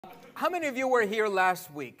How many of you were here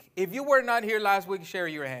last week? If you were not here last week, share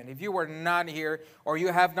your hand. If you were not here or you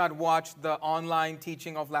have not watched the online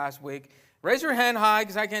teaching of last week, raise your hand high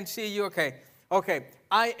because I can see you. Okay.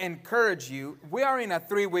 I encourage you. We are in a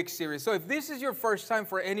 3-week series. So if this is your first time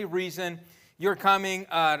for any reason, you're coming,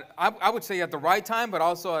 I would say at the right time, but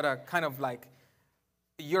also at a kind of like,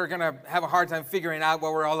 you're going to have a hard time figuring out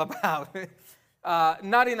what we're all about.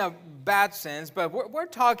 Not in a bad sense, but we're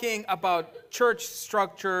talking about church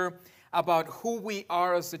structure, about who we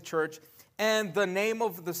are as a church. And the name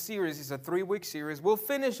of the series is a 3-week series. We'll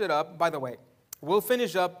finish it up, by the way. We'll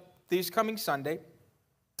finish up this coming Sunday.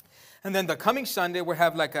 And then the coming Sunday, we'll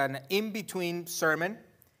have like an in-between sermon.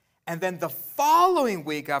 And then the following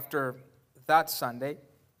week after that Sunday,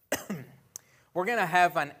 we're going to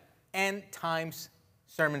have an end times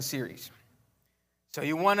sermon series. So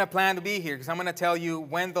you want to plan to be here because I'm going to tell you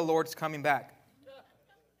when the Lord's coming back.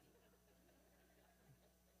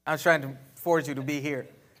 I'm trying to force you to be here.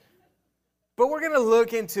 But we're going to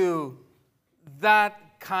look into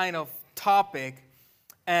that kind of topic.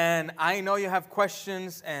 And I know you have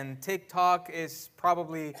questions, and TikTok is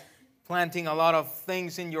probably planting a lot of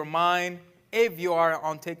things in your mind. If you are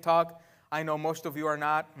on TikTok, I know most of you are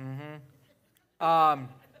not. And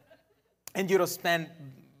you don't spend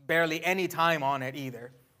barely any time on it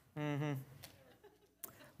either.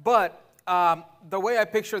 But the way I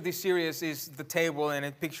picture this series is the table, and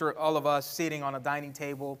I picture all of us sitting on a dining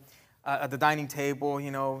table, at the dining table,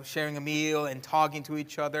 you know, sharing a meal and talking to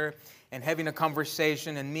each other and having a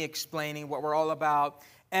conversation and me explaining what we're all about.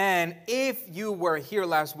 And if you were here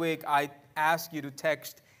last week, I asked you to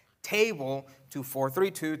text table to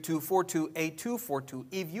 432-242-8242.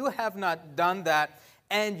 If you have not done that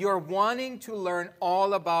and you're wanting to learn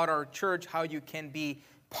all about our church, how you can be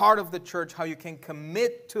part of the church, how you can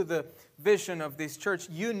commit to the vision of this church,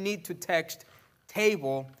 you need to text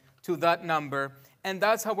table to that number. And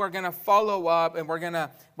that's how we're going to follow up, and we're going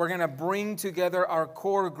to bring together our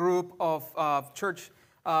core group of church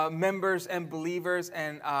members and believers.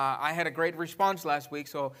 And I had a great response last week,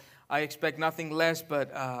 so I expect nothing less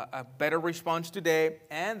but a better response today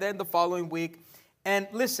and then the following week. And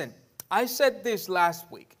listen, I said this last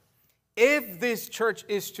week. If this church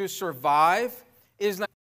is to survive, is not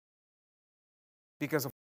because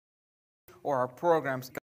of or our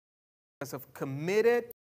programs, because of committed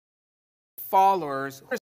followers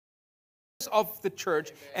of the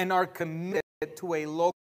church and are committed to a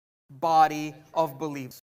local body of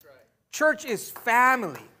believers. Church is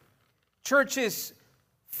family. Church is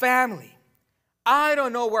family. I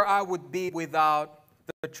don't know where I would be without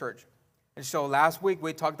the church. And so last week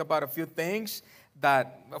we talked about a few things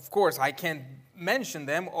that, of course, I can't mention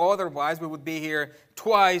them. Otherwise, we would be here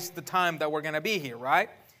twice the time that we're going to be here, right?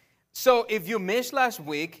 So if you missed last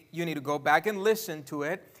week, you need to go back and listen to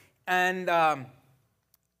it. And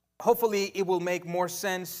hopefully it will make more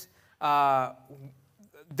sense.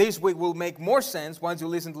 This week will make more sense once you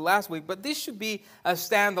listen to last week. But this should be a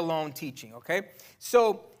standalone teaching, okay?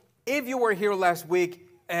 So if you were here last week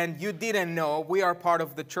and you didn't know, we are part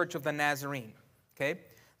of the Church of the Nazarene, okay?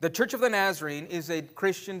 The Church of the Nazarene is a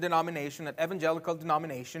Christian denomination, an evangelical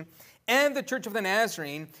denomination. And the Church of the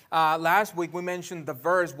Nazarene, last week we mentioned the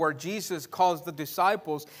verse where Jesus calls the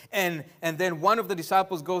disciples, and then one of the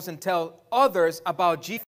disciples goes and tells others about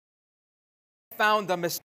Jesus found the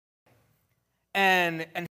Messiah. And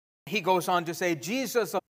he goes on to say,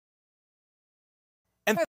 Jesus,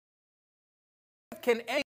 and can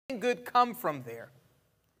anything good come from there?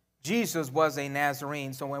 Jesus was a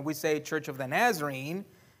Nazarene. So when we say Church of the Nazarene,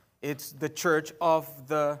 it's the church of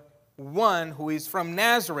the one who is from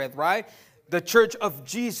Nazareth, right? The church of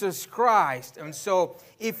Jesus Christ. And so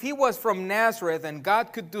if he was from Nazareth and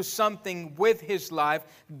God could do something with his life,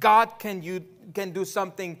 God can do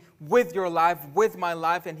something with your life, with my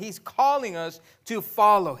life, and he's calling us to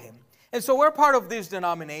follow him. And so we're part of this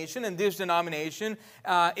denomination, and this denomination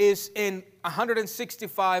is in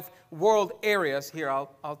 165 world areas. Here,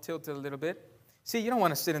 I'll tilt it a little bit. See, you don't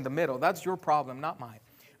want to sit in the middle. That's your problem, not mine.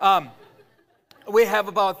 We have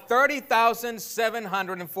about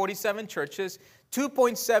 30,747 churches,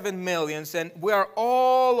 2.7 million, and we are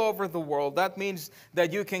all over the world. That means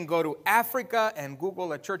that you can go to Africa and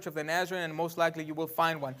Google a Church of the Nazarene, and most likely you will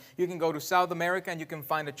find one. You can go to South America, and you can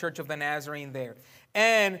find a Church of the Nazarene there.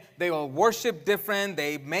 And they all worship different.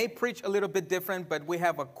 They may preach a little bit different, but we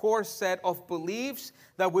have a core set of beliefs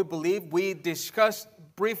that we believe. We discussed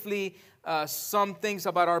briefly some things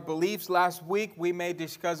about our beliefs last week. We may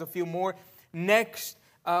discuss a few more next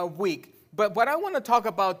week. But what I want to talk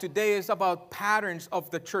about today is about patterns of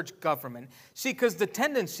the church government. See, because the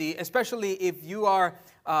tendency, especially if you are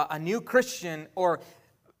a new Christian, or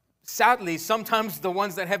sadly, sometimes the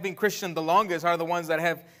ones that have been Christian the longest are the ones that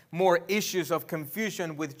have more issues of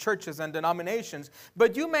confusion with churches and denominations.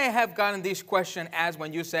 But you may have gotten this question as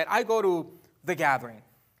when you said, I go to the gathering.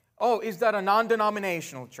 Oh, is that a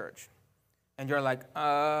non-denominational church? And you're like,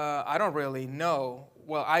 I don't really know.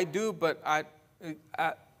 Well, I do, but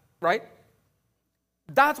right?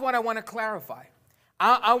 That's what I want to clarify.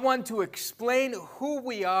 I want to explain who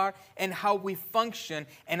we are and how we function,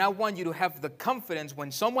 and I want you to have the confidence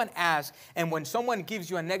when someone asks and when someone gives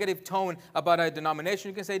you a negative tone about a denomination,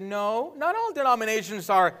 you can say, no, not all denominations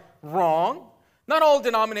are wrong. Not all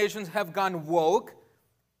denominations have gone woke.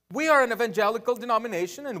 We are an evangelical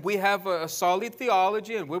denomination, and we have a solid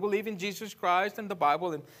theology, and we believe in Jesus Christ and the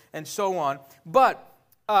Bible and so on. But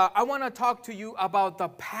I want to talk to you about the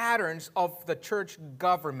patterns of the church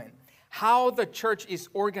government. How the church is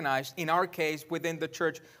organized, in our case, within the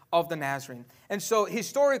Church of the Nazarene. And so,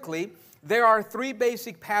 historically, there are three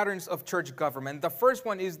basic patterns of church government. The first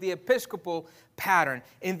one is the Episcopal pattern.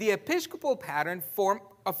 In the Episcopal pattern form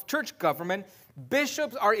of church government,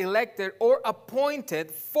 bishops are elected or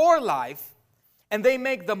appointed for life, and they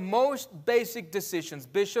make the most basic decisions.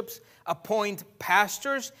 Bishops appoint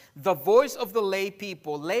pastors, the voice of the lay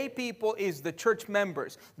people. Lay people is the church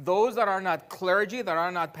members, those that are not clergy, that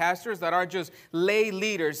are not pastors, that are just lay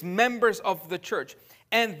leaders, members of the church.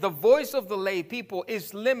 And the voice of the lay people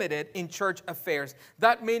is limited in church affairs.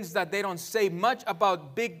 That means that they don't say much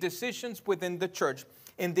about big decisions within the church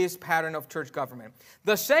in this pattern of church government.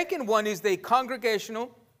 The second one is the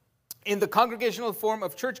congregational. In the congregational form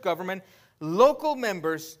of church government, local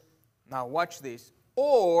members, now watch this,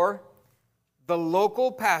 or the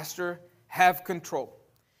local pastor have control.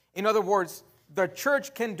 In other words, the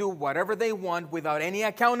church can do whatever they want without any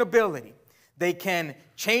accountability. They can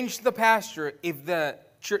change the pastor if the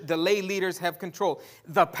lay leaders have control.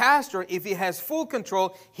 The pastor, if he has full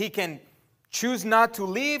control, he can choose not to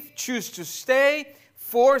leave, choose to stay,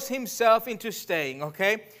 force himself into staying,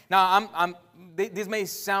 okay? Now, this may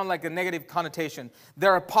sound like a negative connotation.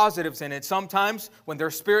 There are positives in it. Sometimes, when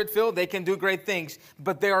they're spirit-filled, they can do great things.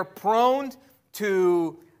 But they are prone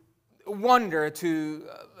to wonder,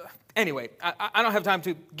 anyway, I don't have time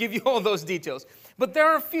to give you all those details. But there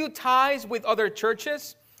are a few ties with other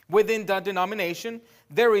churches within the denomination.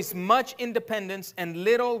 There is much independence and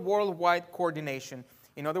little worldwide coordination.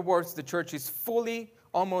 In other words, the church is fully,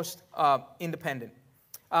 almost independent.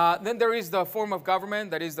 Then there is the form of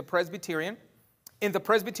government that is the Presbyterian. In the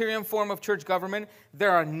Presbyterian form of church government,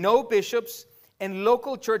 there are no bishops, and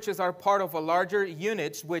local churches are part of a larger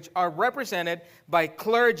units which are represented by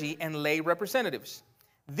clergy and lay representatives.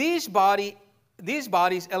 These bodies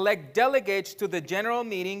elect delegates to the general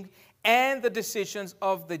meeting, and the decisions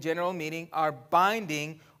of the general meeting are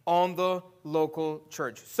binding on the local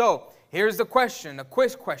church. So, here's the question, a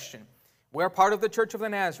quiz question. We're part of the Church of the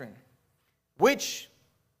Nazarene. Which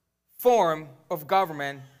form of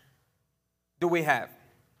government do we have?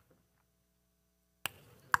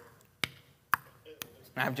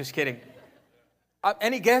 I'm just kidding.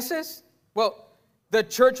 Any guesses? Well, the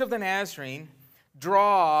Church of the Nazarene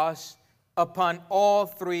draws upon all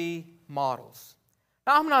three models.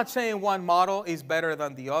 Now, I'm not saying one model is better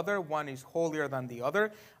than the other, one is holier than the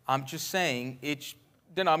other. I'm just saying each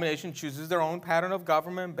denomination chooses their own pattern of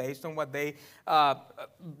government based on what they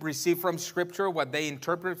receive from Scripture, what they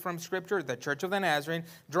interpret from Scripture. The Church of the Nazarene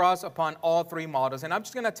draws upon all three models, and I'm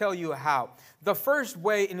just going to tell you how. The first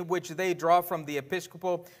way in which they draw from the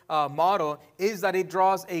Episcopal model is that it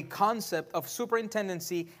draws a concept of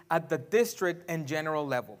superintendency at the district and general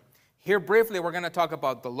level. Here briefly, we're going to talk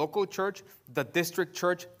about the local church, the district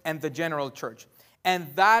church, and the general church. And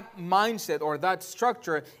that mindset or that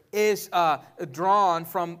structure is drawn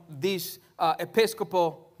from this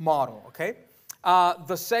Episcopal model, okay?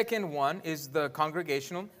 The second one is the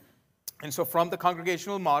congregational. And so from the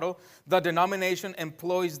congregational model, the denomination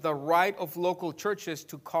employs the right of local churches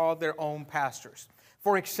to call their own pastors.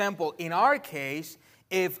 For example, in our case,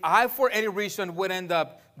 if I, for any reason, would end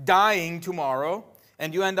up dying tomorrow,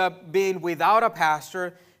 and you end up being without a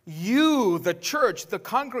pastor, you, the church, the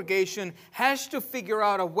congregation, has to figure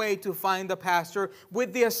out a way to find a pastor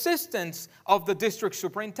with the assistance of the district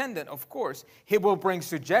superintendent, of course. He will bring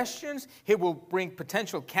suggestions, he will bring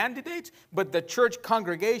potential candidates, but the church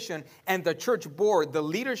congregation and the church board, the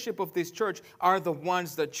leadership of this church, are the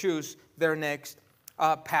ones that choose their next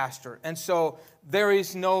pastor. And so there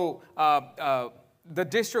is no... the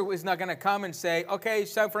district is not going to come and say, okay,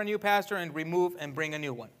 it's time for a new pastor, and remove and bring a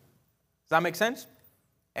new one. Does that make sense?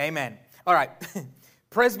 Amen. All right.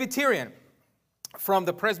 Presbyterian. From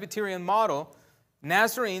the Presbyterian model,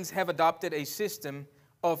 Nazarenes have adopted a system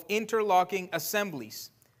of interlocking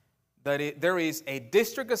assemblies. There is a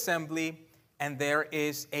district assembly and there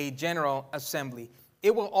is a general assembly.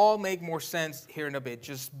 It will all make more sense here in a bit.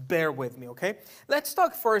 Just bear with me, okay? Let's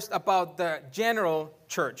talk first about the general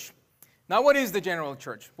church. Now, what is the general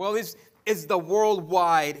church? Well, it's the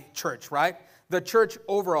worldwide church, right? The church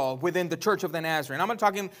overall within the Church of the Nazarene. I'm not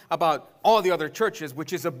talking about all the other churches,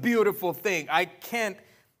 which is a beautiful thing. I can't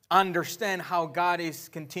understand how God is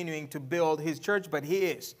continuing to build His church, but He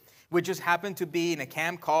is. We just happen to be in a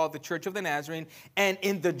camp called the Church of the Nazarene. And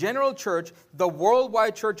in the general church, the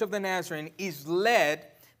worldwide Church of the Nazarene is led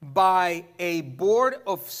by a board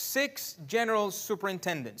of 6 general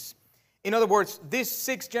superintendents. In other words, these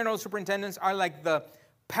 6 general superintendents are like the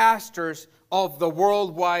pastors of the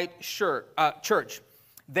worldwide church.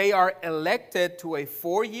 They are elected to a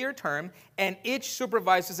 4-year term, and each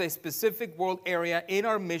supervises a specific world area in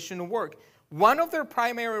our mission work. One of their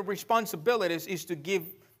primary responsibilities is to give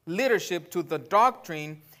leadership to the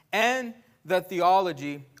doctrine and the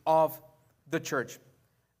theology of the church.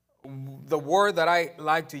 The word that I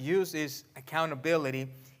like to use is accountability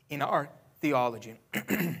in our theology.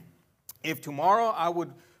 If tomorrow I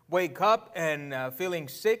would wake up and feeling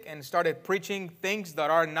sick and started preaching things that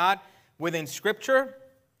are not within Scripture,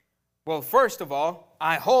 well, first of all,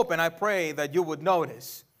 I hope and I pray that you would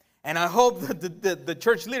notice. And I hope that the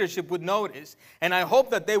church leadership would notice. And I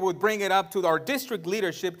hope that they would bring it up to our district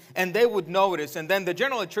leadership and they would notice. And then the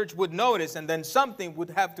general church would notice. And then something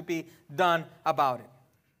would have to be done about it.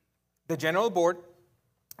 The general board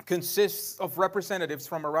consists of representatives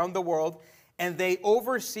from around the world. And they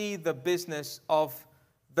oversee the business of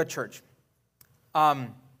the church.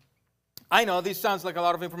 I know this sounds like a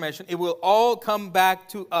lot of information. It will all come back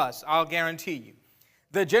to us. I'll guarantee you.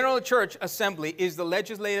 The General Church Assembly is the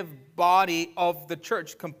legislative body of the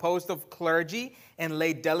church, composed of clergy and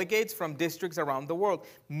lay delegates from districts around the world.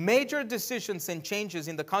 Major decisions and changes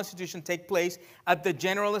in the Constitution take place at the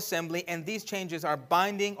General Assembly, and these changes are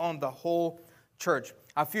binding on the whole church.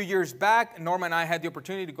 A few years back, Norma and I had the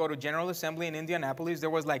opportunity to go to General Assembly in Indianapolis. There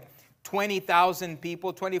was like 20,000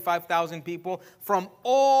 people, 25,000 people from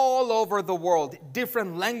all over the world,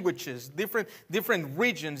 different languages, different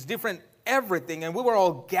regions, different everything. And we were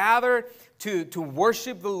all gathered to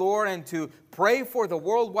worship the Lord and to pray for the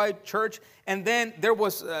worldwide church. And then there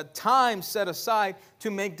was time set aside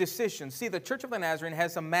to make decisions. See, the Church of the Nazarene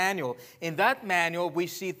has a manual. In that manual, we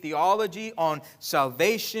see theology on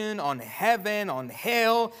salvation, on heaven, on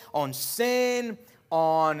hell, on sin,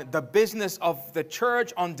 on the business of the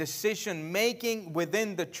church, on decision making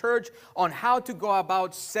within the church, on how to go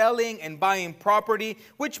about selling and buying property,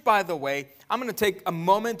 which, by the way, I'm going to take a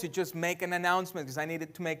moment to just make an announcement because I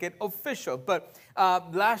needed to make it official. But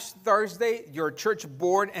last Thursday, your church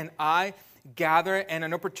board and I gathered, and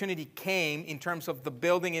an opportunity came in terms of the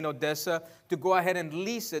building in Odessa to go ahead and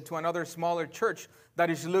lease it to another smaller church that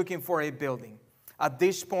is looking for a building. At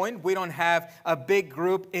this point, we don't have a big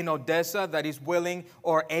group in Odessa that is willing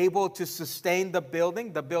or able to sustain the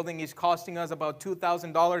building. The building is costing us about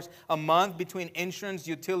 $2,000 a month between insurance,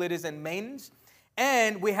 utilities, and maintenance.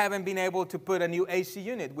 And we haven't been able to put a new AC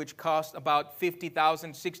unit, which costs about $50,000,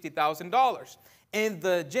 $60,000 in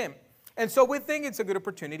the gym. And so we think it's a good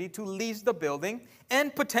opportunity to lease the building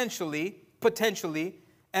and potentially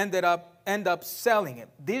end up selling it.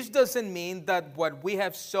 This doesn't mean that what we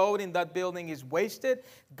have sowed in that building is wasted.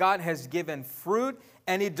 God has given fruit,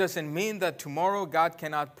 and it doesn't mean that tomorrow God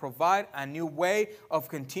cannot provide a new way of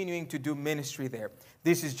continuing to do ministry there.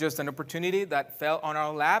 This is just an opportunity that fell on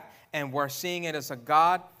our lap, and we're seeing it as a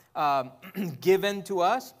God given to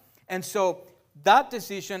us. And so that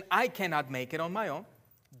decision, I cannot make it on my own.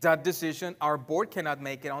 That decision, our board cannot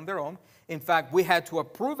make it on their own. In fact, we had to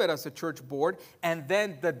approve it as a church board, and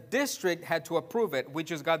then the district had to approve it. We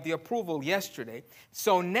just got the approval yesterday.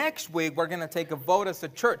 So next week, we're going to take a vote as a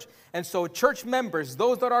church. And so church members,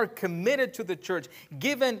 those that are committed to the church,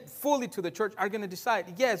 given fully to the church, are going to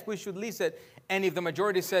decide, yes, we should lease it. And if the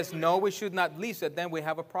majority says, no, we should not lease it, then we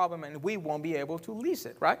have a problem, and we won't be able to lease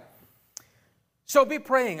it, right? So be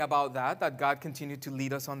praying about that God continue to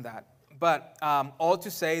lead us on that. But all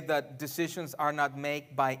to say that decisions are not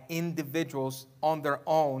made by individuals on their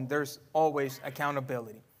own. There's always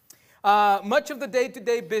accountability. Much of the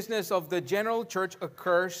day-to-day business of the general church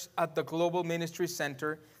occurs at the Global Ministry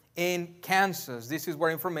Center in Kansas. This is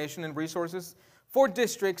where information and resources for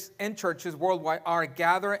districts and churches worldwide are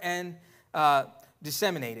gathered and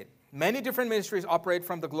disseminated. Many different ministries operate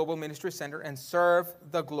from the Global Ministry Center and serve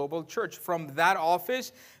the global church. From that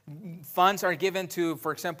office, funds are given to,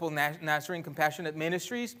 for example, Nazarene Compassionate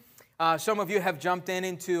Ministries. Some of you have jumped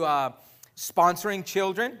into sponsoring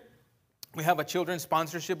children. We have a children's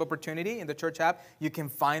sponsorship opportunity in the church app. You can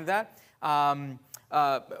find that.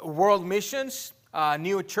 World missions,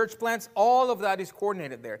 new church plants, all of that is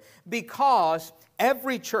coordinated there. Because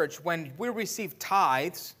every church, when we receive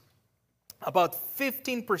tithes, about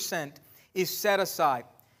 15% is set aside.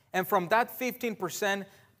 And from that 15%,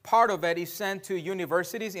 part of it is sent to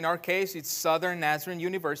universities. In our case, it's Southern Nazarene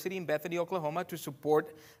University in Bethany, Oklahoma, to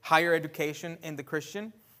support higher education in the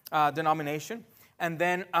Christian denomination. And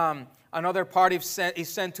then another part is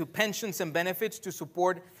sent to pensions and benefits to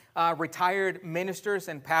support retired ministers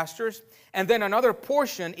and pastors. And then another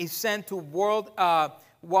portion is sent to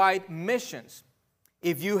worldwide missions.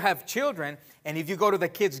 If you have children, and if you go to the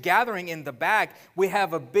kids' gathering in the back, we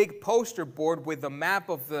have a big poster board with the map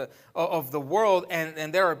of the world,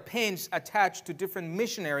 and there are pins attached to different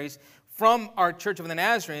missionaries from our Church of the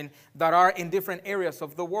Nazarene that are in different areas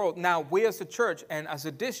of the world. Now, we as a church and as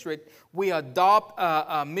a district, we adopt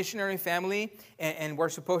a missionary family, and we're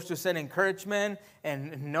supposed to send encouragement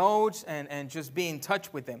and notes and just be in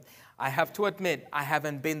touch with them. I have to admit, I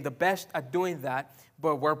haven't been the best at doing that,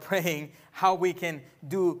 but we're praying how we can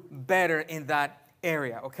do better in that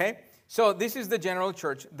area, okay? So this is the general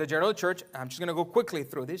church. The general church, I'm just going to go quickly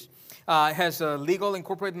through this, has legal and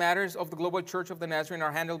corporate matters of the Global Church of the Nazarene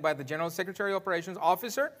are handled by the General Secretary Operations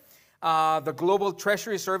Officer. The Global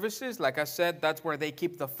Treasury Services, like I said, that's where they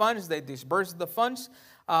keep the funds. They disperse the funds.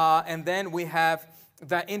 And then we have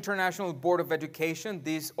the International Board of Education.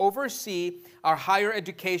 These oversee our higher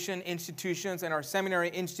education institutions and our seminary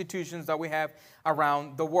institutions that we have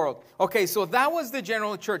around the world. Okay, so that was the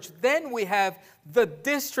general church. Then we have the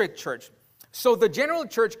district church. So the general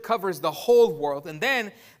church covers the whole world, and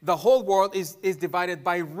then the whole world is divided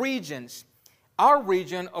by regions. Our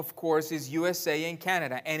region, of course, is USA and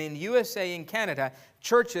Canada. And in USA and Canada,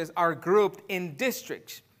 churches are grouped in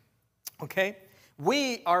districts. Okay?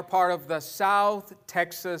 We are part of the South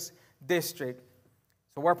Texas District.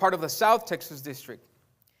 So we're part of the South Texas District.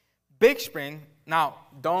 Big Spring, now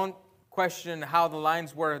don't question how the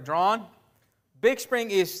lines were drawn. Big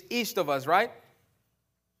Spring is east of us, right?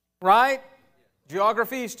 Right?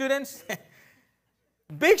 Geography students?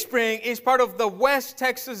 Big Spring is part of the West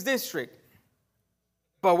Texas District.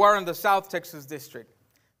 But we're in the South Texas District.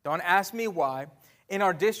 Don't ask me why. In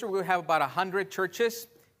our district, we have about 100 churches.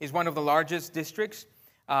 It's one of the largest districts.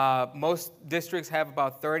 Most districts have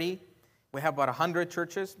about 30. We have about 100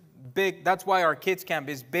 churches. Big. That's why our kids camp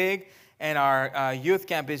is big, and our youth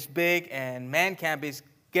camp is big, and man camp is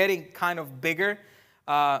getting kind of bigger.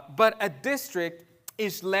 But a district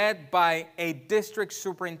is led by a district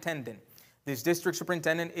superintendent. This district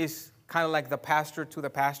superintendent is kind of like the pastor to the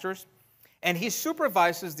pastors. And he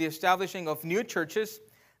supervises the establishing of new churches,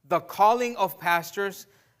 the calling of pastors.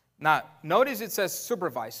 Now, notice it says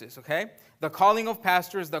supervises, okay? The calling of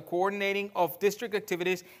pastors, the coordinating of district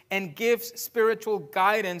activities, and gives spiritual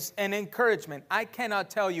guidance and encouragement. I cannot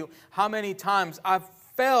tell you how many times I've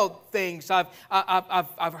felt things,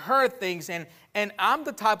 I've heard things, and I'm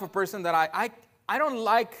the type of person that I don't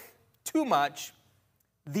like too much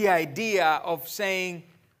the idea of saying,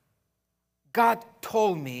 God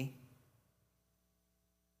told me,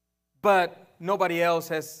 but nobody else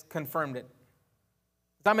has confirmed it.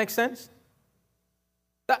 Does that make sense?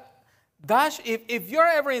 If you're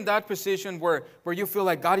ever in that position where you feel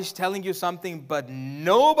like God is telling you something, but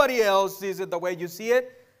nobody else sees it the way you see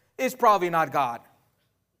it, it's probably not God.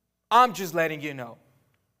 I'm just letting you know.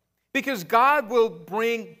 Because God will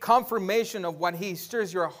bring confirmation of what He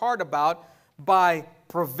stirs your heart about by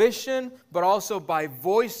provision, but also by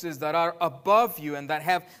voices that are above you and that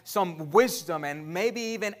have some wisdom and maybe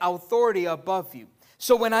even authority above you.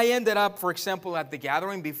 So when I ended up, for example, at the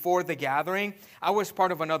gathering, before the gathering, I was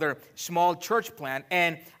part of another small church plant,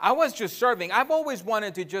 and I was just serving. I've always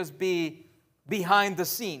wanted to just be behind the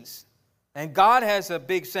scenes. And God has a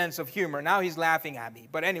big sense of humor. Now He's laughing at me.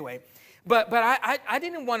 But anyway, but I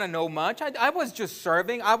didn't want to know much. I was just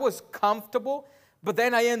serving. I was comfortable. But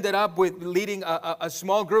then I ended up with leading a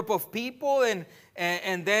small group of people,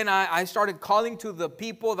 and then I started calling to the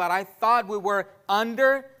people that I thought we were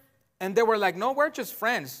under. And they were like, no, we're just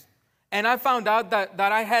friends. And I found out that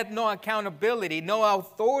I had no accountability, no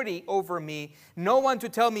authority over me, no one to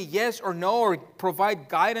tell me yes or no or provide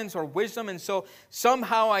guidance or wisdom. And so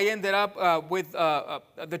somehow I ended up with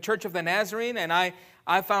the Church of the Nazarene, and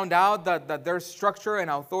I found out that there's structure and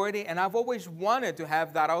authority. And I've always wanted to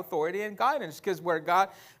have that authority and guidance, because where God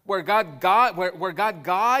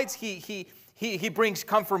guides, He brings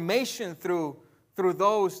confirmation through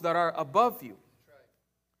those that are above you.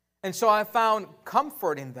 And so I found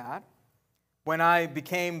comfort in that. When I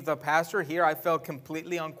became the pastor here, I felt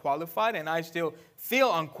completely unqualified, and I still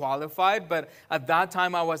feel unqualified. But at that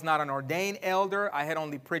time, I was not an ordained elder. I had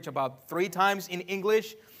only preached about 3 times in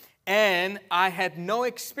English, and I had no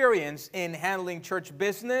experience in handling church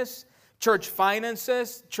business, church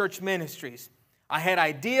finances, church ministries. I had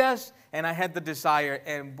ideas, and I had the desire,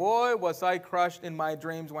 and boy, was I crushed in my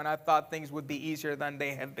dreams when I thought things would be easier than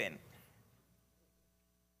they have been.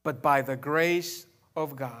 But by the grace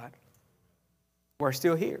of God, we're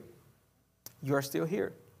still here. You're still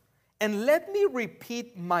here. And let me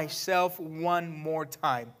repeat myself one more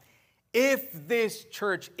time. If this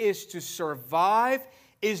church is to survive,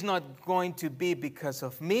 it's not going to be because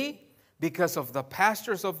of me, because of the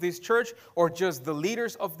pastors of this church, or just the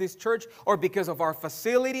leaders of this church, or because of our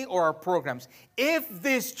facility or our programs. If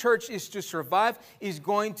this church is to survive, it's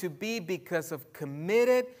going to be because of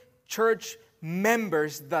committed church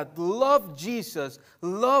members that love Jesus,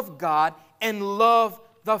 love God, and love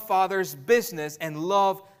the Father's business, and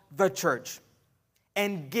love the church,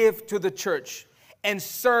 and give to the church, and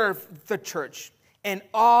serve the church, and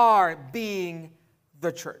are being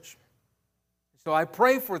the church. So I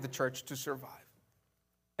pray for the church to survive.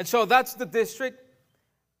 And so that's the district.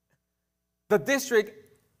 The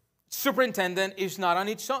district superintendent is not on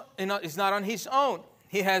his own.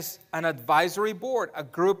 He has an advisory board, a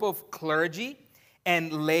group of clergy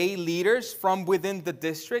and lay leaders from within the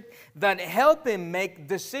district that help him make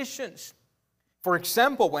decisions. For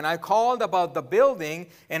example, when I called about the building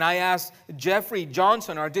and I asked Jeffrey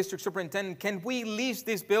Johnson, our district superintendent, can we lease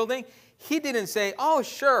this building? He didn't say, oh,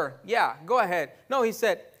 sure, yeah, go ahead. No, he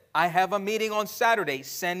said, I have a meeting on Saturday.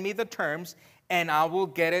 Send me the terms and I will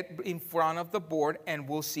get it in front of the board and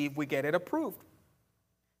we'll see if we get it approved.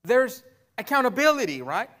 There's accountability,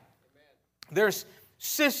 right? Amen. There's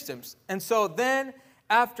systems. And so then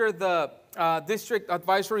after the district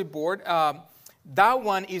advisory board, that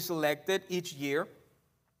one is elected each year.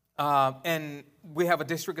 And we have a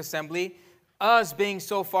district assembly. Us being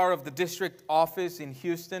so far of the district office in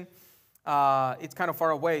Houston, it's kind of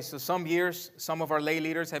far away. So some years, some of our lay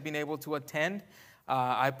leaders have been able to attend.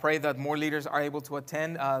 I pray that more leaders are able to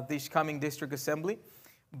attend this coming district assembly.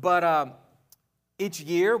 But each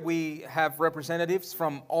year, we have representatives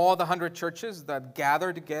from all the 100 churches that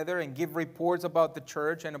gather together and give reports about the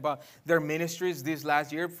church and about their ministries. This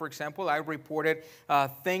last year, for example, I reported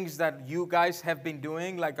things that you guys have been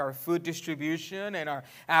doing, like our food distribution and our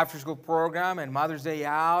after-school program and Mother's Day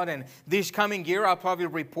Out. And this coming year, I'll probably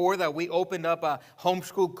report that we opened up a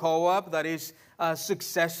homeschool co-op that is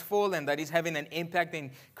successful and that is having an impact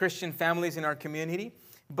in Christian families in our community.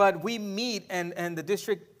 But we meet, and the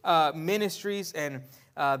district ministries and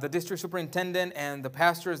the district superintendent and the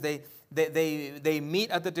pastors, they meet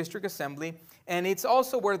at the district assembly. And it's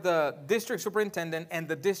also where the district superintendent and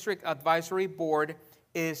the district advisory board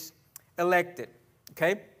is elected.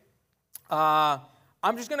 Okay?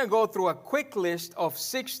 I'm just going to go through a quick list of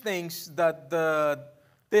 6 things that the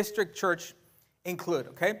district church include.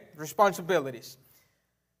 Okay? Responsibilities.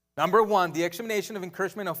 Number 1, the examination of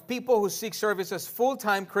encouragement of people who seek service as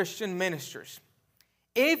full-time Christian ministers.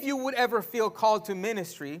 If you would ever feel called to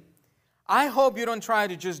ministry, I hope you don't try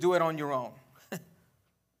to just do it on your own.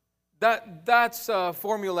 That's a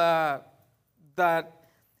formula that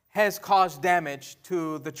has caused damage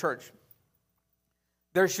to the church.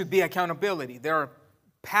 There should be accountability. There are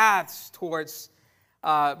paths towards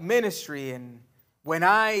ministry. And when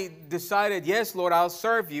I decided, yes, Lord, I'll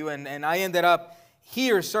serve you, and I ended up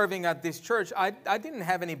here serving at this church, I didn't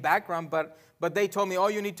have any background, but they told me, oh,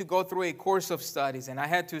 you need to go through a course of studies. And I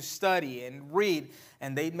had to study and read.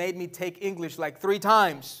 And they made me take English like 3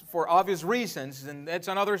 times for obvious reasons. And that's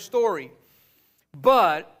another story.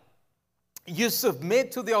 But you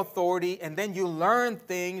submit to the authority, and then you learn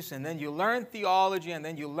things, and then you learn theology, and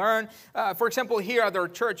then you learn. For example, here at our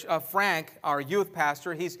church, Frank, our youth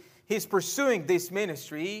pastor, he's pursuing this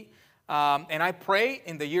ministry. And I pray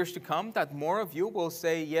in the years to come that more of you will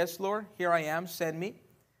say, yes, Lord, here I am, send me.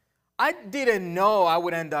 I didn't know I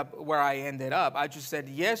would end up where I ended up. I just said,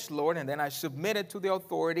 yes, Lord, and then I submitted to the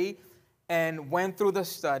authority and went through the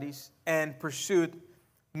studies and pursued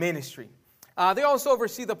ministry. They also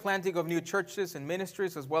oversee the planting of new churches and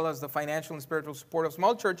ministries, as well as the financial and spiritual support of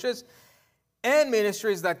small churches and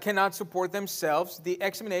ministries that cannot support themselves, the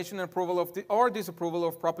examination and approval of or disapproval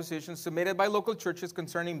of propositions submitted by local churches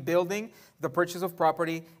concerning building, the purchase of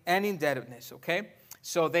property, and indebtedness, okay?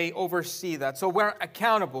 So they oversee that. So we're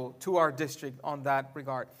accountable to our district on that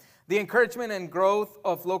regard. The encouragement and growth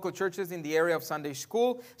of local churches in the area of Sunday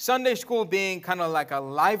school. Sunday school being kind of like a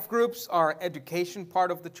life groups, our education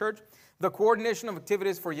part of the church. the coordination of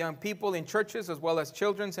activities for young people in churches as well as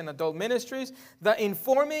children's and adult ministries, the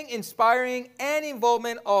informing, inspiring, and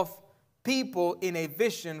involvement of people in a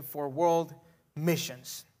vision for world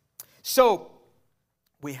missions. So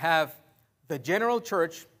we have the general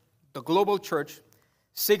church, the global church,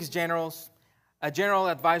 6 generals, a general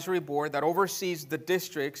advisory board that oversees the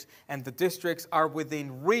districts, and the districts are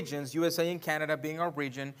within regions, USA and Canada being our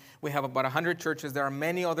region. We have about 100 churches. There are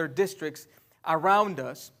many other districts around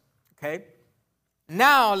us. Okay?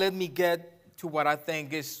 Now let me get to what I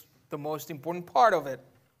think is the most important part of it.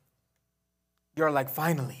 You're like,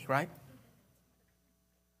 finally, right?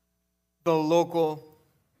 The local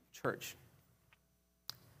church.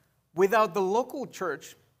 Without the local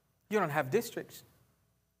church, you don't have districts.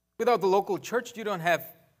 Without the local church, you don't have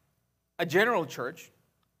a general church.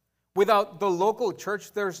 Without the local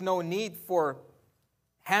church, there's no need for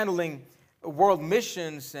handling world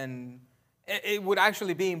missions, and it would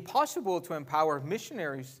actually be impossible to empower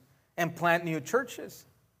missionaries and plant new churches.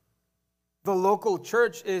 The local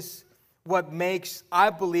church is what makes,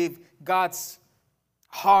 I believe, God's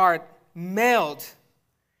heart melt.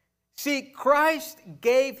 See, Christ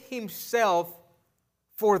gave himself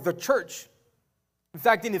for the church. In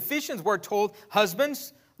fact, in Ephesians, we're told,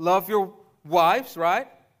 husbands, love your wives, right?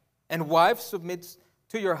 And wives, submit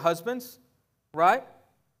to your husbands, right?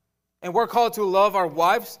 And we're called to love our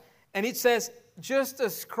wives. And it says, just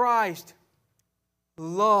as Christ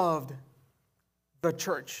loved the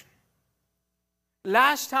church.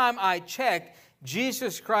 Last time I checked,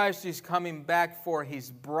 Jesus Christ is coming back for his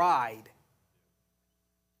bride.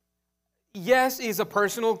 Yes, it's a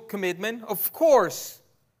personal commitment, of course.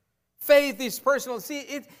 Faith is personal.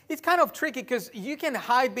 See, it's kind of tricky because you can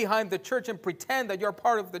hide behind the church and pretend that you're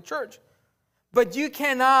part of the church. But you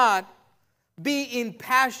cannot be in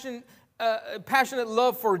passionate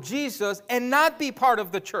love for Jesus and not be part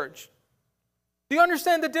of the church. Do you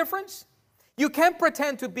understand the difference? You can't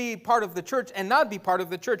pretend to be part of the church and not be part of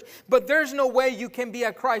the church. But there's no way you can be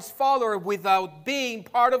a Christ follower without being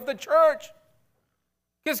part of the church.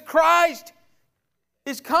 Because Christ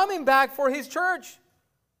is coming back for his church.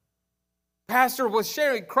 Pastor was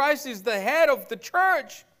sharing, Christ is the head of the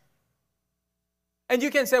church. And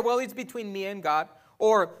you can say, well, it's between me and God.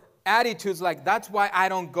 Or attitudes like, that's why I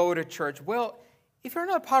don't go to church. Well, if you're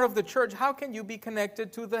not part of the church, how can you be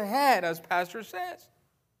connected to the head, as Pastor says?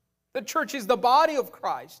 The church is the body of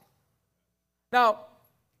Christ. Now,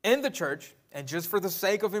 in the church, and just for the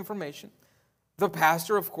sake of information, the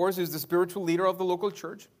pastor, of course, is the spiritual leader of the local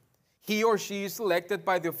church. He or she is selected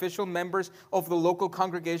by the official members of the local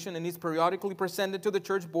congregation and is periodically presented to the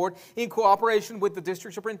church board in cooperation with the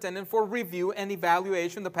district superintendent for review and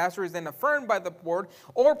evaluation. The pastor is then affirmed by the board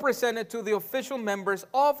or presented to the official members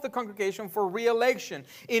of the congregation for re-election.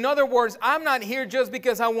 In other words, I'm not here just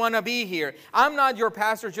because I want to be here. I'm not your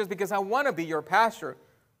pastor just because I want to be your pastor.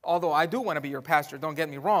 Although I do want to be your pastor, don't get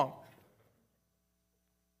me wrong.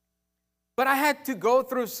 But I had to go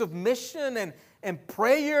through submission and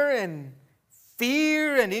prayer and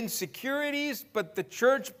fear and insecurities, but the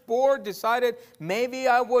church board decided maybe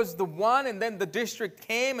I was the one, and then the district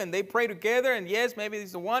came and they prayed together, and yes, maybe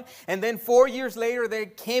he's the one. And then 4 years later, they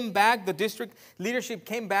came back, the district leadership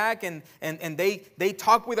came back, and they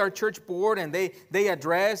talked with our church board, and they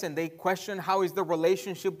addressed and they questioned how is the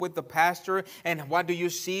relationship with the pastor, and what do you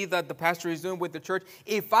see that the pastor is doing with the church.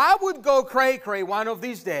 If I would go cray-cray one of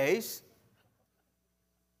these days,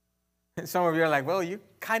 and some of you are like, well, you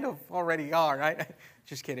kind of already are, right?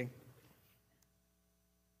 Just kidding.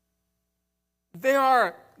 There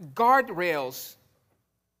are guardrails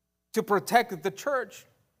to protect the church.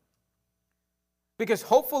 Because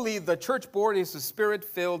hopefully the church board is a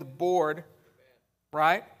spirit-filled board,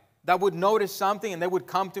 right? That would notice something and they would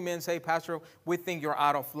come to me and say, Pastor, we think you're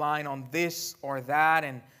out of line on this or that.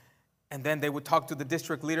 And then they would talk to the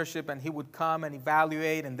district leadership and he would come and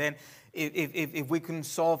evaluate. And then if we couldn't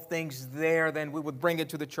solve things there, then we would bring it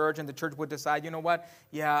to the church and the church would decide, you know what?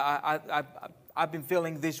 Yeah, I've been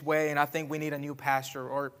feeling this way and I think we need a new pastor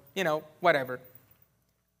or, whatever.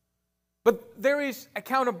 But there is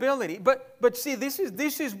accountability. But see, this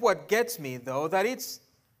is what gets me, though, that it's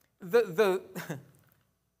the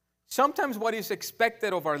sometimes what is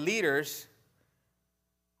expected of our leaders,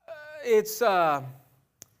 it's a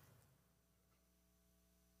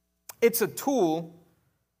tool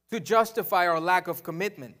to justify our lack of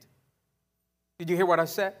commitment. Did you hear what I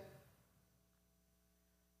said?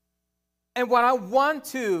 And what I want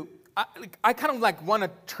to, I kind of like want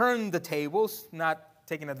to turn the tables, not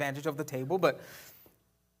taking advantage of the table, but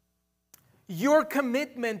your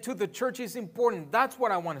commitment to the church is important. That's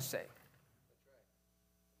what I want to say.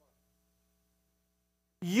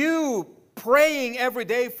 You praying every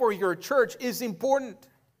day for your church is important.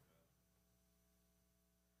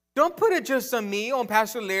 Don't put it just on me, on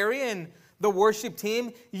Pastor Larry and the worship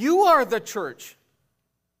team. You are the church.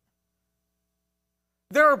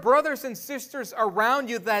 There are brothers and sisters around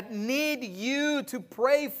you that need you to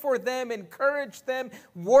pray for them, encourage them,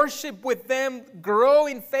 worship with them, grow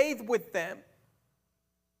in faith with them.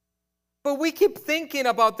 But we keep thinking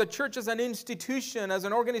about the church as an institution, as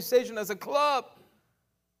an organization, as a club.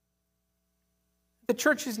 The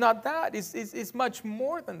church is not that. It's much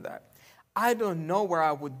more than that. I don't know where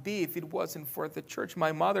I would be if it wasn't for the church.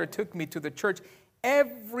 My mother took me to the church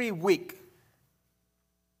every week.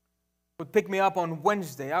 Would pick me up on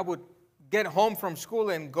Wednesday. I would get home from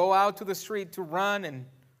school and go out to the street to run. And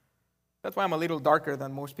that's why I'm a little darker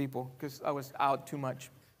than most people, because I was out too much.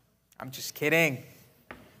 I'm just kidding.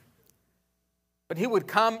 But she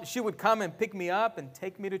would come and pick me up and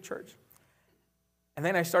take me to church. And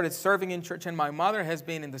then I started serving in church, and my mother has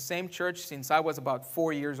been in the same church since I was about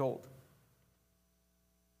 4 years old.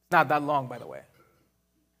 Not that long, by the way.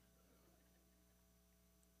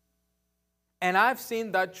 And I've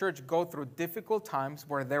seen that church go through difficult times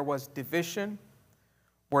where there was division,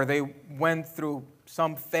 where they went through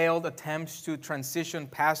some failed attempts to transition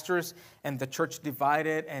pastors, and the church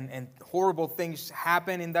divided, and horrible things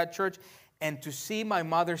happen in that church. And to see my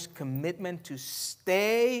mother's commitment to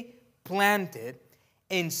stay planted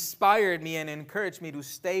inspired me and encouraged me to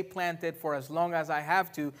stay planted for as long as I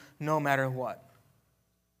have to, no matter what.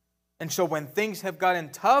 And so when things have gotten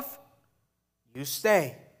tough, you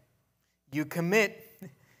stay, you commit,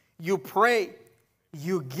 you pray,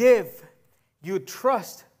 you give, you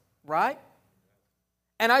trust, right?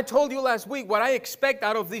 And I told you last week, what I expect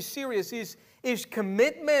out of this series is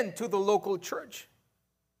commitment to the local church.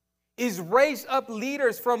 Is raise up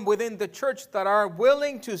leaders from within the church that are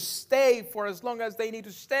willing to stay for as long as they need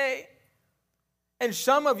to stay. And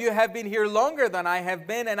some of you have been here longer than I have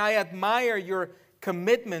been, and I admire your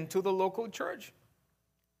commitment to the local church.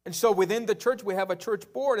 And so within the church, we have a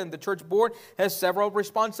church board, and the church board has several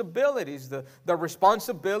responsibilities. The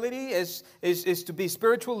responsibility is to be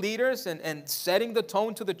spiritual leaders and setting the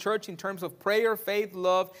tone to the church in terms of prayer, faith,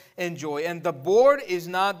 love, and joy. And the board is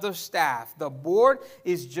not the staff. The board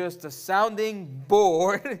is just a sounding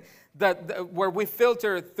board where we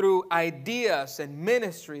filter through ideas and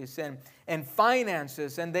ministries and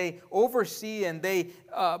finances, and they oversee and they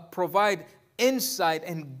provide insight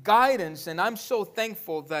and guidance. And I'm so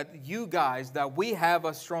thankful that we have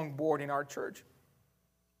a strong board in our church.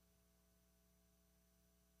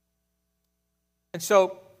 And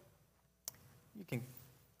so you can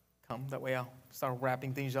come, that way I'll start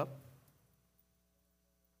wrapping things up.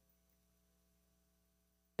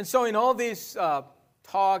 And so in all this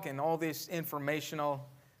talk and all this informational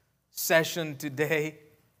session today,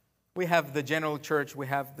 we have the general church, we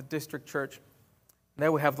have the district church, and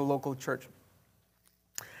then we have the local church.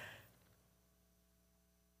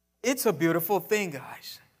 It's a beautiful thing,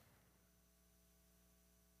 guys.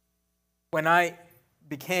 When I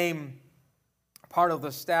became part of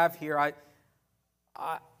the staff here,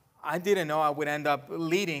 I didn't know I would end up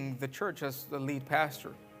leading the church as the lead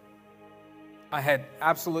pastor. I had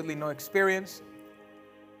absolutely no experience.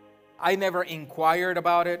 I never inquired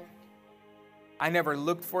about it. I never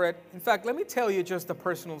looked for it. In fact, let me tell you just a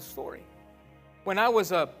personal story. When I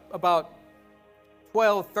was about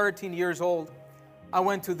 12, 13 years old, I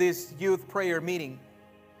went to this youth prayer meeting.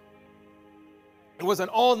 It was an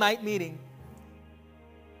all-night meeting.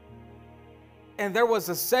 And there was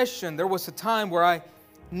a time where I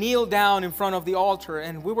kneeled down in front of the altar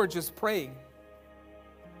and we were just praying.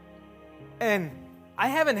 And I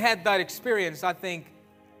haven't had that experience, I think,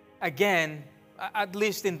 again, at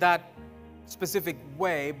least in that specific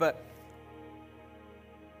way, but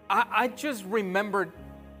I just remembered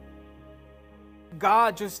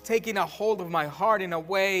God just taking a hold of my heart in a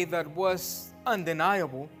way that was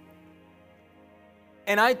undeniable.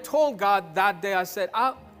 And I told God that day, I said,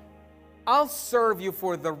 I'll serve you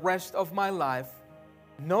for the rest of my life,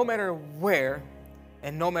 no matter where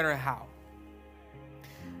and no matter how.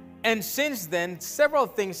 And since then, several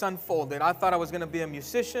things unfolded. I thought I was going to be a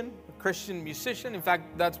musician, a Christian musician. In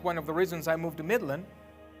fact, that's one of the reasons I moved to Midland.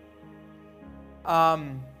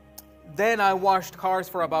 Then I washed cars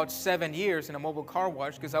for about 7 years in a mobile car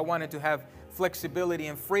wash because I wanted to have flexibility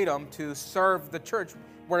and freedom to serve the church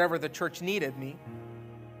wherever the church needed me.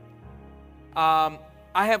 I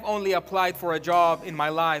have only applied for a job in my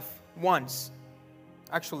life once,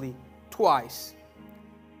 actually twice.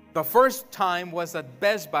 The first time was at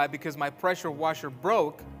Best Buy because my pressure washer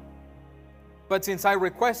broke. But since I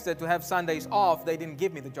requested to have Sundays off, they didn't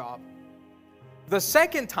give me the job. The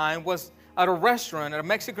second time was at a restaurant, at a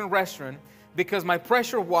Mexican restaurant, because my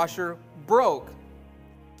pressure washer broke.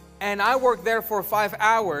 And I worked there for 5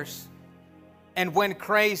 hours and went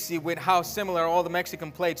crazy with how similar all the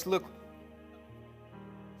Mexican plates look.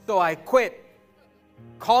 So I quit,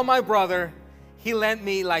 called my brother. He lent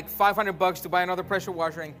me like $500 to buy another pressure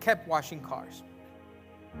washer and kept washing cars.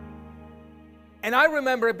 And I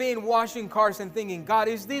remember being washing cars and thinking, God,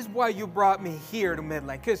 is this why you brought me here to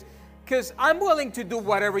Midland? Because I'm willing to do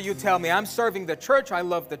whatever you tell me. I'm serving the church. I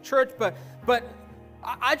love the church. But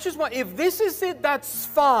I just want, if this is it, that's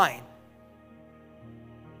fine.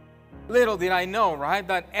 Little did I know, right,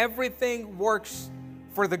 that everything works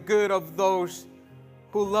for the good of those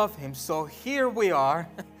who love Him. So here we are.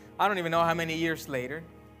 I don't even know how many years later.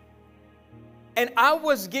 And I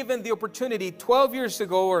was given the opportunity 12 years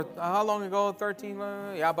ago, or how long ago? 13?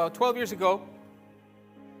 About 12 years ago,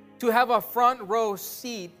 to have a front row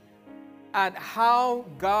seat at how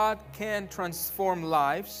God can transform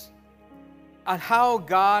lives, at how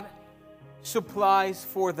God supplies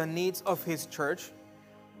for the needs of His church.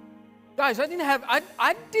 Guys, I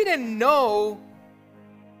didn't know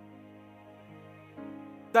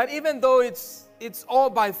that even though it's all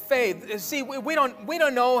by faith. See, we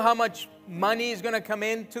don't know how much money is going to come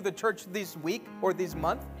into the church this week or this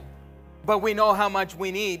month, but we know how much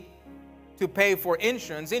we need to pay for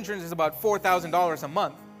insurance. Insurance is about $4,000 a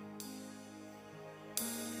month.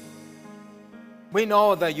 We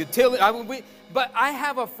know the utility, but I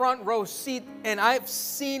have a front row seat, and I've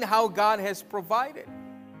seen how God has provided.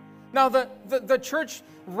 Now, the church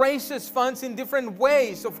raises funds in different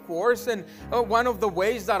ways, of course, and one of the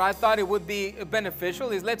ways that I thought it would be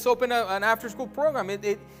beneficial is let's open an after-school program.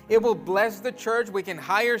 It will bless the church. We can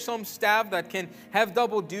hire some staff that can have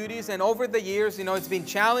double duties, and over the years, it's been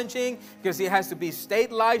challenging because it has to be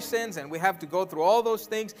state licensed, and we have to go through all those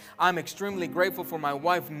things. I'm extremely grateful for my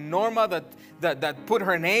wife, Norma, that put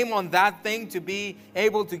her name on that thing to be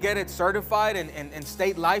able to get it certified and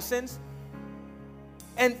state licensed.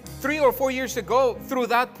 And 3 or 4 years ago, through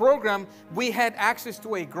that program, we had access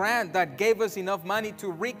to a grant that gave us enough money to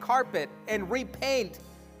recarpet and repaint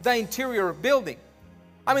the interior building.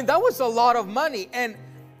 I mean, that was a lot of money. And,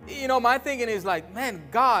 my thinking is like, man,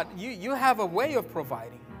 God, you have a way of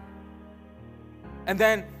providing. And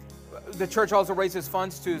then the church also raises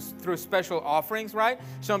funds through special offerings, right?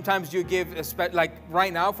 Sometimes you give, like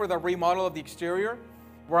right now for the remodel of the exterior,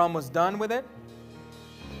 we're almost done with it.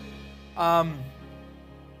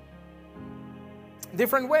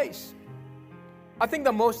 Different ways. I think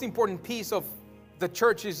the most important piece of the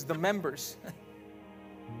church is the members.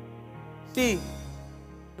 See,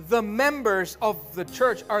 the members of the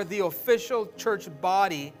church are the official church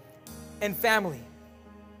body and family.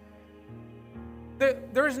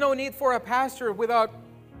 There is no need for a pastor without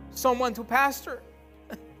someone to pastor.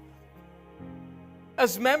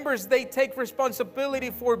 As members, they take responsibility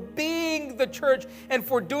for being the church and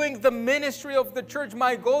for doing the ministry of the church.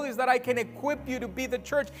 My goal is that I can equip you to be the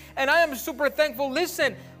church. And I am super thankful.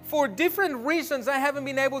 Listen, for different reasons, I haven't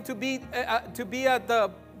been able to be at the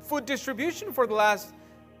food distribution for the last,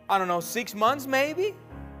 6 months maybe.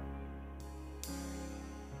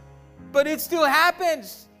 But it still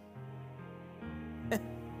happens.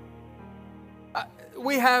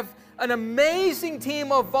 We have an amazing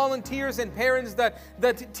team of volunteers and parents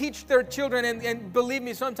that teach their children, and believe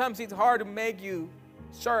me, sometimes it's hard to make you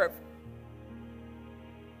serve.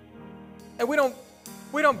 And we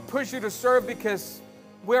don't push you to serve because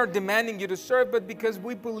we are demanding you to serve, but because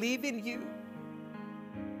we believe in you.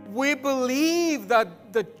 We believe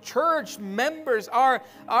that the church members are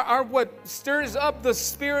what stirs up the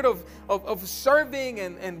spirit of serving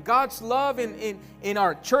and God's love in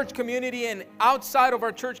our church community and outside of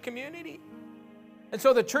our church community. And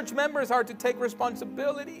so the church members are to take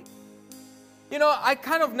responsibility. I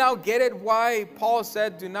kind of now get it why Paul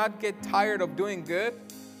said, do not get tired of doing good.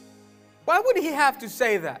 Why would he have to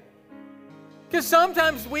say that? Because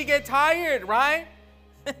sometimes we get tired, right?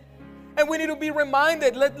 And we need to be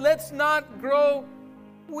reminded, let's not grow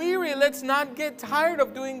weary. Let's not get tired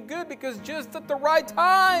of doing good, because just at the right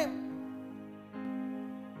time,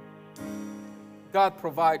 God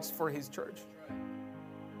provides for His church.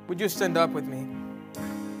 Would you stand up with me?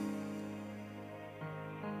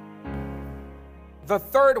 The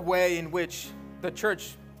third way in which the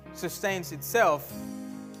church sustains itself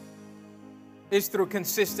is through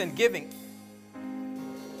consistent giving.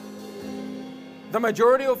 The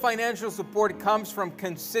majority of financial support comes from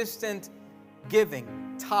consistent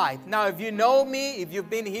giving, tithe. Now, if you know me, if you've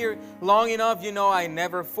been here long enough, you know I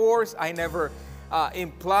never force, I never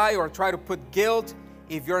imply or try to put guilt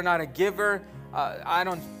if you're not a giver. I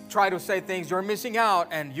don't try to say things, you're missing out,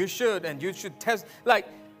 and you should test. Like,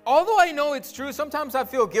 although I know it's true, sometimes I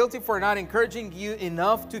feel guilty for not encouraging you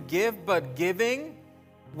enough to give, but giving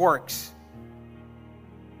works.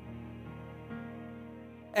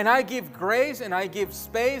 And I give grace, and I give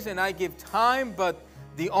space, and I give time, but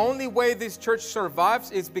the only way this church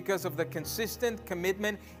survives is because of the consistent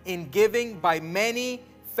commitment in giving by many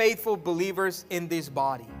faithful believers in this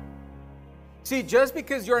body. See, just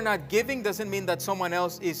because you're not giving doesn't mean that someone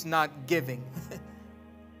else is not giving.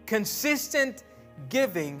 Consistent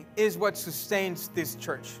giving is what sustains this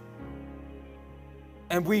church.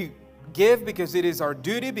 And we give because it is our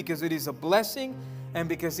duty, because it is a blessing, and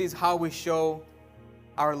because it's how we show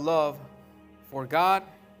our love for God,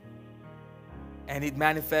 and it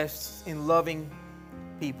manifests in loving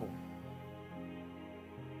people.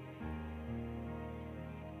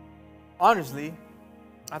 Honestly,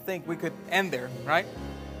 I think we could end there, right?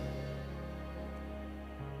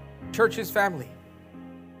 Church is family.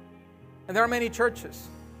 And there are many churches.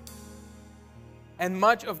 And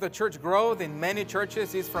much of the church growth in many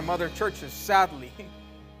churches is from other churches, sadly.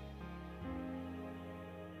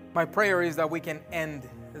 My prayer is that we can end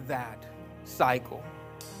that cycle.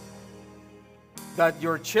 That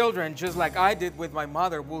your children, just like I did with my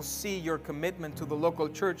mother, will see your commitment to the local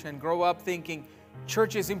church and grow up thinking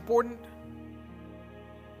church is important.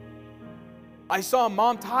 I saw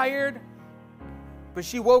Mom tired, but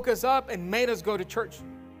she woke us up and made us go to church.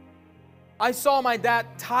 I saw my dad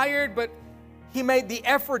tired, but he made the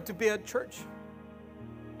effort to be at church.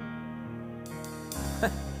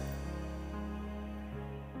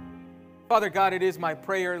 Father God, it is my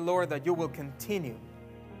prayer, Lord, that you will continue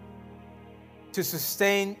to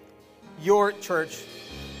sustain your church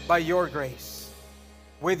by your grace,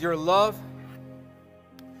 with your love,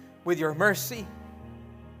 with your mercy.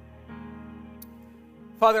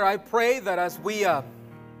 Father, I pray that as we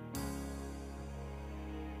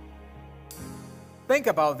think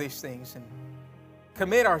about these things and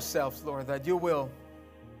commit ourselves, Lord, that you will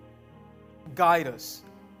guide us,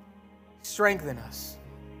 strengthen us.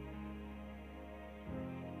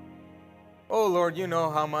 Oh, Lord, you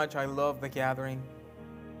know how much I love the gathering.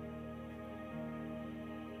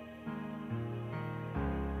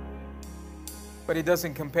 But it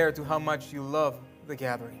doesn't compare to how much you love the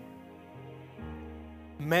gathering.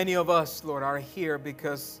 Many of us, Lord, are here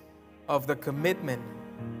because of the commitment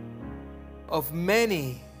of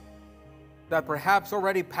many that perhaps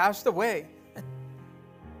already passed away,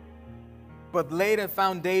 but laid a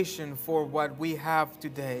foundation for what we have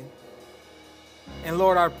today. And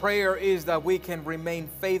Lord, our prayer is that we can remain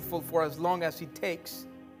faithful for as long as it takes.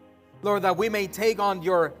 Lord, that we may take on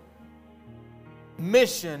your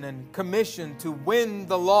mission and commission to win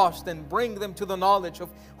the lost and bring them to the knowledge of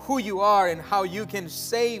who you are and how you can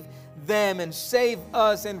save them and save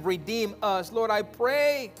us and redeem us. Lord, I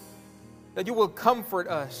pray that you will comfort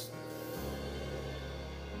us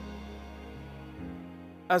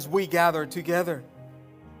as we gather together,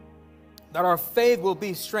 that our faith will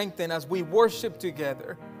be strengthened as we worship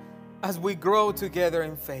together, as we grow together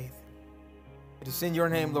in faith. It is in your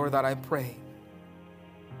name, Lord, that I pray.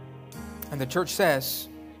 And the church says,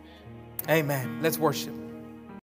 amen. Let's worship.